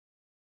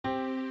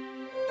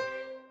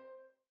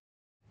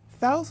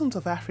Thousands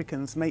of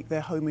Africans make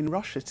their home in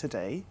Russia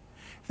today.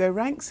 Their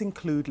ranks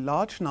include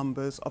large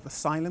numbers of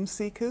asylum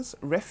seekers,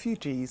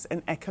 refugees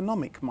and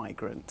economic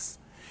migrants.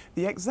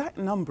 The exact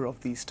number of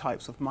these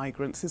types of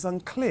migrants is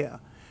unclear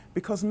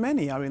because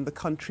many are in the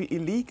country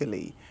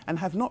illegally and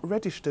have not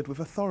registered with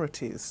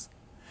authorities.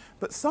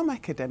 But some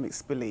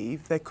academics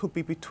believe there could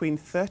be between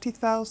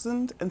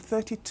 30,000 and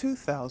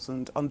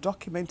 32,000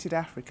 undocumented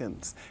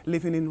Africans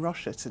living in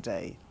Russia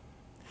today.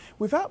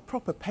 Without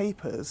proper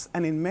papers,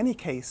 and in many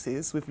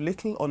cases with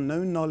little or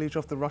no knowledge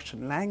of the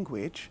Russian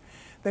language,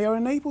 they are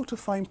unable to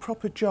find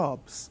proper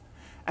jobs.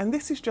 And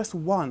this is just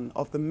one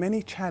of the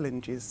many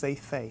challenges they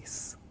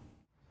face.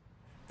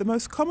 The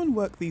most common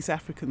work these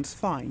Africans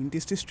find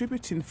is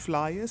distributing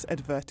flyers,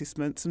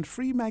 advertisements and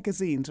free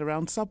magazines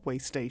around subway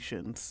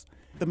stations.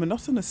 The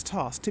monotonous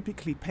task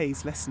typically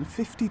pays less than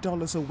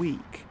 $50 a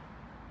week.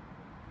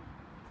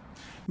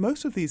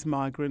 Most of these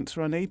migrants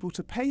are unable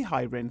to pay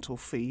high rental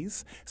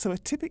fees, so are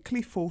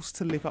typically forced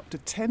to live up to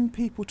 10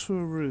 people to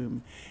a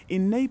room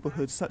in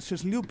neighbourhoods such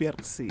as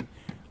Lyubertsy,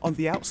 on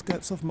the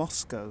outskirts of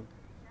Moscow.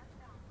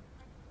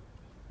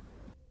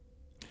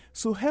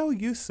 Suhail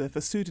Yusuf,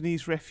 a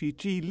Sudanese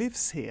refugee,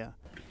 lives here.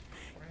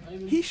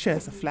 He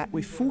shares a flat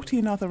with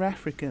 14 other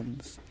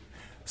Africans.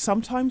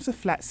 Sometimes the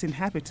flat's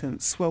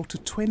inhabitants swell to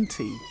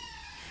 20.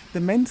 The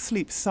men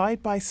sleep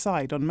side by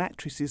side on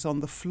mattresses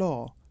on the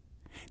floor.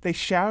 They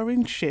shower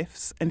in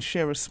shifts and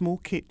share a small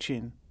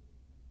kitchen.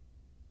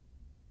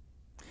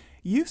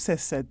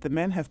 Yusuf said the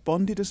men have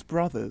bonded as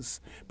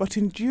brothers, but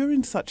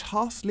enduring such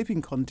harsh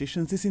living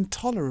conditions is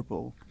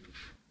intolerable.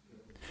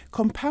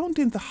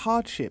 Compounding the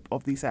hardship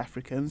of these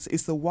Africans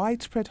is the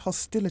widespread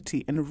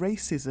hostility and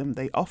racism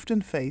they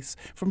often face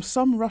from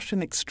some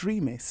Russian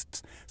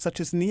extremists, such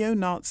as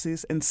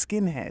neo-Nazis and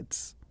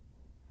skinheads.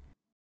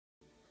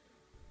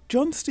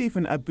 John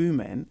Stephen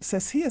Abumen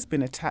says he has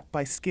been attacked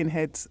by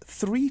skinheads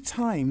 3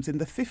 times in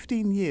the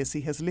 15 years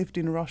he has lived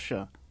in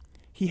Russia.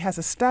 He has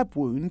a stab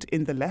wound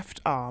in the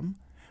left arm,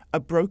 a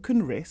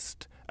broken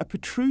wrist, a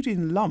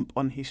protruding lump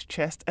on his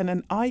chest and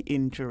an eye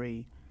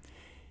injury.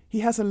 He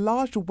has a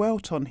large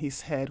welt on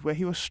his head where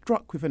he was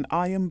struck with an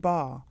iron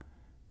bar.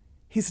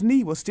 His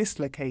knee was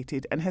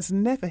dislocated and has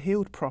never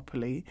healed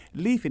properly,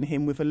 leaving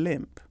him with a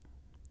limp.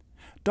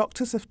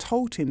 Doctors have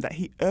told him that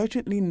he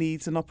urgently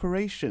needs an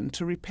operation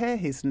to repair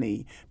his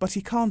knee, but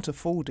he can't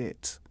afford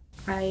it.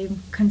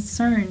 I'm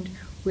concerned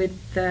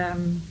with the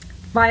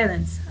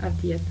violence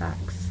of the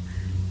attacks.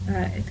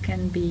 It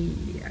can be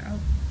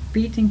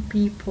beating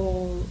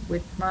people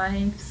with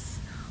knives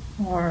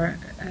or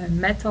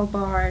metal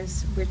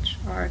bars, which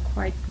are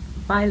quite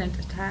violent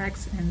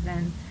attacks, and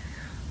then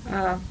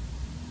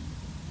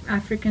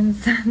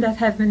Africans that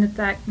have been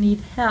attacked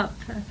need help.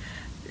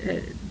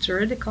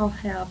 Juridical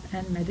help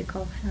and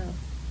medical help.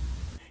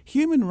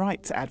 Human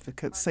rights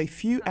advocates say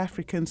few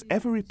Africans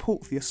ever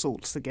report the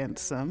assaults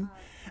against them,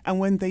 and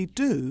when they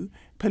do,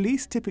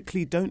 police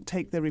typically don't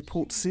take their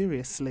reports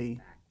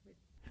seriously.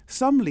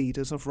 Some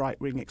leaders of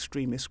right-wing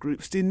extremist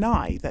groups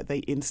deny that they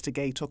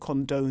instigate or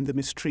condone the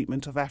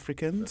mistreatment of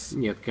Africans.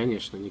 Нет,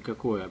 конечно,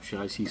 никакое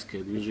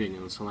общероссийское движение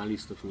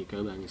националистов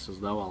никогда не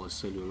создавалось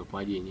с целью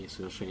нападения и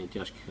совершения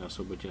тяжких и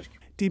особо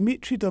тяжких.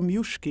 Dmitry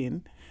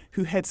Domyushkin,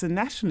 who heads a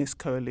nationalist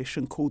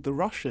coalition called the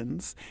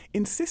Russians,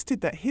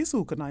 insisted that his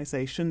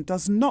organisation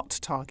does not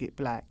target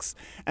blacks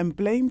and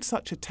blamed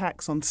such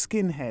attacks on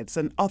skinheads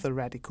and other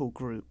radical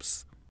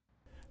groups.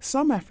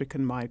 Some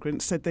African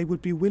migrants said they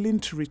would be willing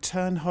to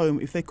return home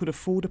if they could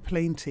afford a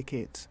plane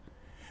ticket.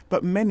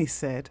 But many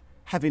said,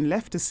 having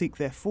left to seek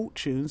their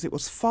fortunes, it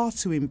was far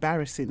too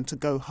embarrassing to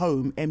go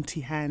home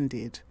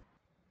empty-handed.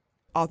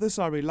 Others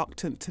are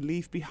reluctant to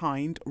leave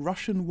behind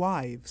Russian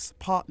wives,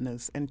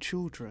 partners and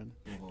children.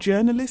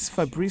 Journalist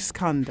Fabrice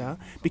Kanda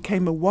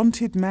became a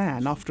wanted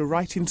man after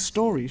writing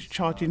stories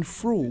charging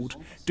fraud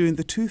during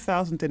the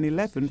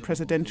 2011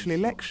 presidential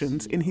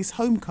elections in his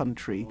home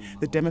country,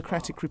 the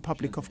Democratic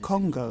Republic of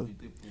Congo.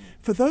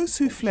 For those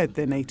who fled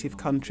their native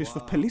countries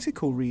for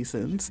political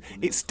reasons,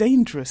 it's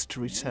dangerous to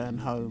return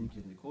home.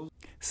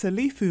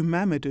 Salifu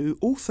Mamadou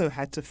also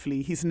had to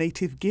flee his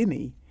native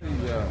Guinea.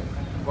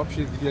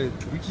 Вообще для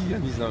других я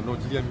не знаю, но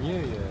для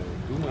меня, я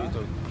думаю,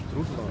 это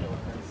трудно.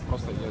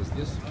 Просто я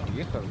здесь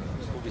приехал,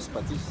 чтобы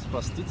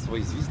спасти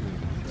свои жизни,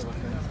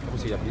 потому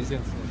что я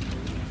беженец.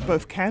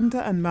 Both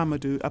Kanda and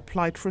Mamadou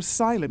applied for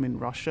asylum in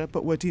Russia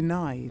but were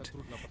denied.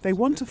 They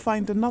want to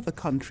find another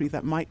country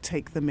that might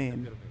take them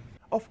in.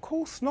 Of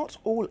course, not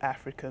all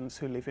Africans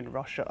who live in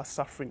Russia are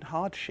suffering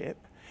hardship.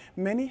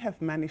 Many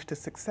have managed to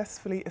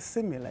successfully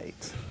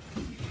assimilate.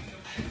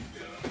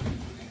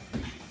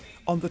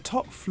 On the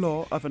top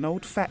floor of an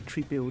old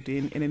factory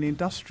building in an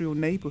industrial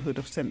neighbourhood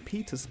of St.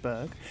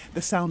 Petersburg,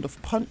 the sound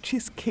of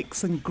punches,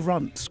 kicks and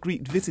grunts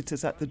greet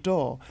visitors at the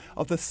door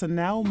of the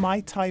Sanao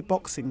Muay Thai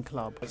boxing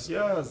club.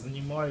 Я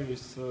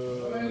занимаюсь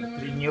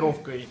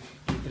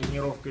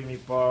тренировками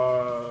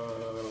по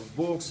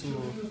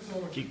боксу,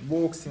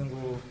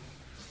 кикбоксингу.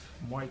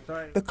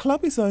 The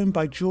club is owned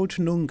by George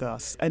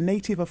Nungas, a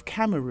native of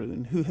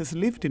Cameroon who has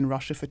lived in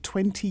Russia for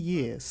 20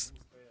 years.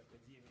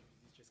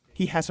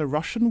 He has a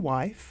Russian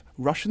wife,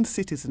 Russian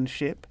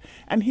citizenship,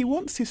 and he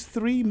wants his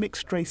 3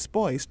 mixed-race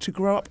boys to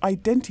grow up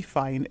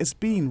identifying as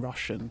being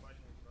Russian.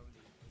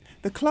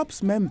 The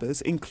club's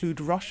members include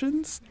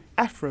Russians,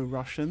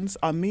 Afro-Russians,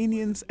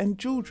 Armenians and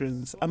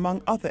Georgians,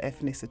 among other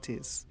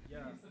ethnicities.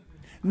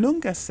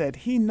 Nunga said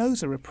he knows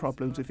there are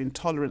problems with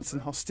intolerance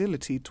and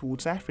hostility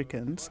towards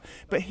Africans,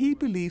 but he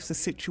believes the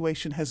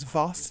situation has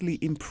vastly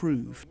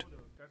improved.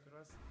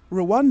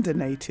 Rwanda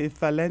native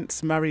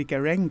Valence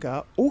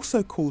Marigarenga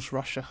also calls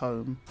Russia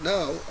home.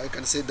 Now I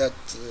can say that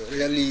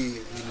really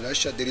in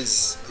Russia there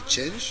is a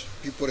change.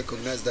 People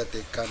recognize that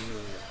they can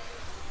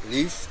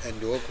live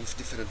and work with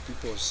different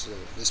peoples,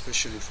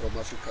 especially from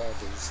Africa.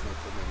 There is no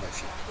problem, I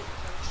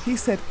think. He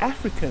said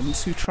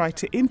Africans who try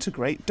to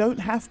integrate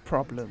don't have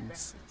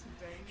problems.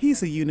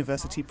 He's a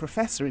university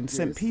professor in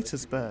St.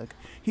 Petersburg.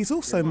 He's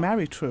also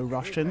married to a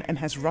Russian and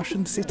has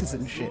Russian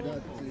citizenship.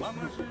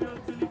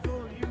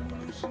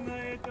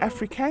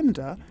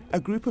 Afrikander, a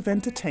group of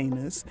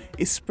entertainers,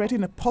 is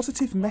spreading a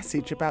positive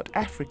message about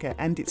Africa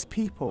and its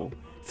people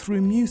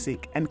through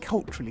music and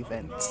cultural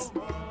events.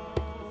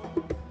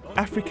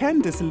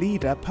 Afrikander's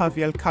leader,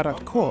 Pavel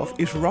Karatkov,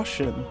 is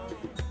Russian.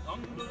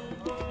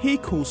 He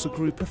calls the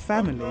group a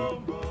family.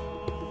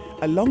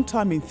 A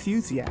long-time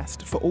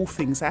enthusiast for all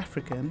things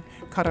African,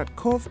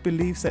 Karatkov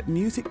believes that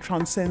music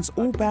transcends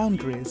all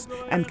boundaries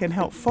and can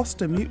help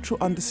foster mutual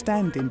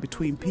understanding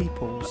between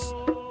peoples.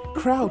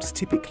 Crowds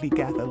typically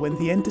gather when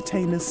the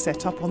entertainers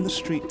set up on the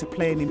street to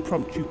play an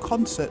impromptu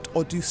concert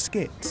or do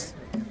skits.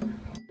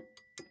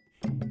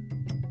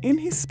 In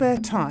his spare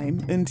time,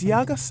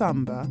 Ndiaga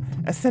Samba,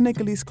 a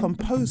Senegalese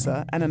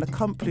composer and an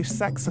accomplished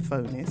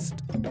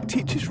saxophonist,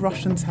 teaches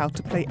Russians how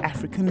to play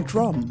African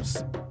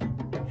drums.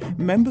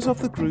 Members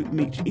of the group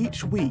meet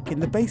each week in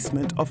the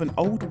basement of an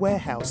old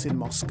warehouse in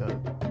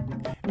Moscow.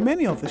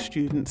 Many of the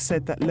students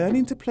said that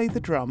learning to play the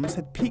drums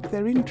had piqued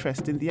their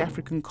interest in the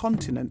African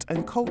continent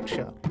and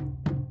culture.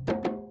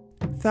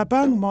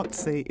 Thabang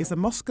Motse is a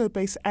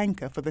Moscow-based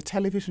anchor for the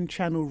television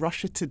channel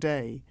Russia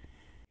Today.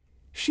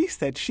 She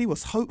said she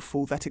was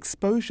hopeful that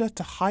exposure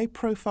to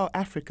high-profile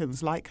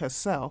Africans like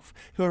herself,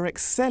 who are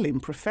excelling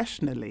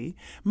professionally,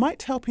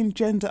 might help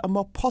engender a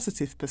more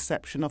positive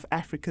perception of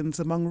Africans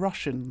among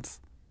Russians.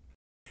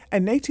 A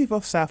native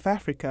of South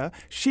Africa,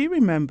 she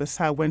remembers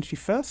how when she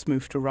first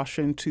moved to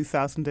Russia in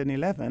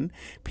 2011,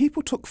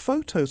 people took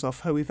photos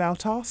of her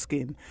without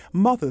asking.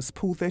 Mothers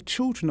pulled their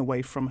children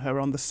away from her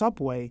on the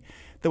subway.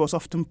 There was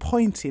often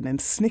pointing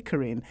and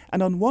snickering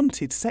and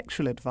unwanted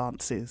sexual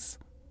advances.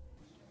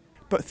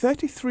 But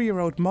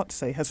 33-year-old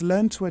Motse has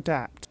learned to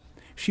adapt.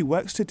 She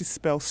works to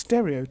dispel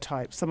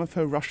stereotypes some of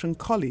her Russian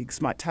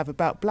colleagues might have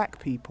about black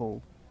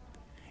people.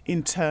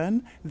 In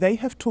turn, they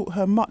have taught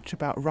her much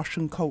about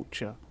Russian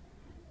culture.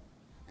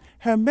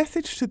 Her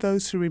message to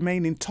those who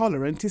remain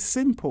intolerant is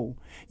simple.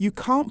 You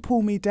can't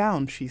pull me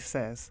down, she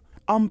says.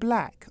 I'm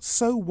black,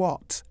 so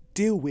what?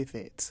 Deal with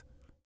it.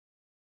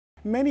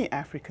 Many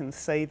Africans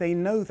say they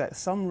know that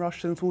some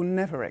Russians will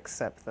never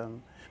accept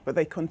them, but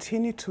they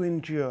continue to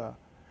endure,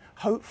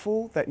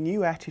 hopeful that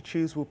new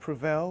attitudes will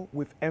prevail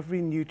with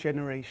every new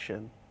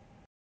generation.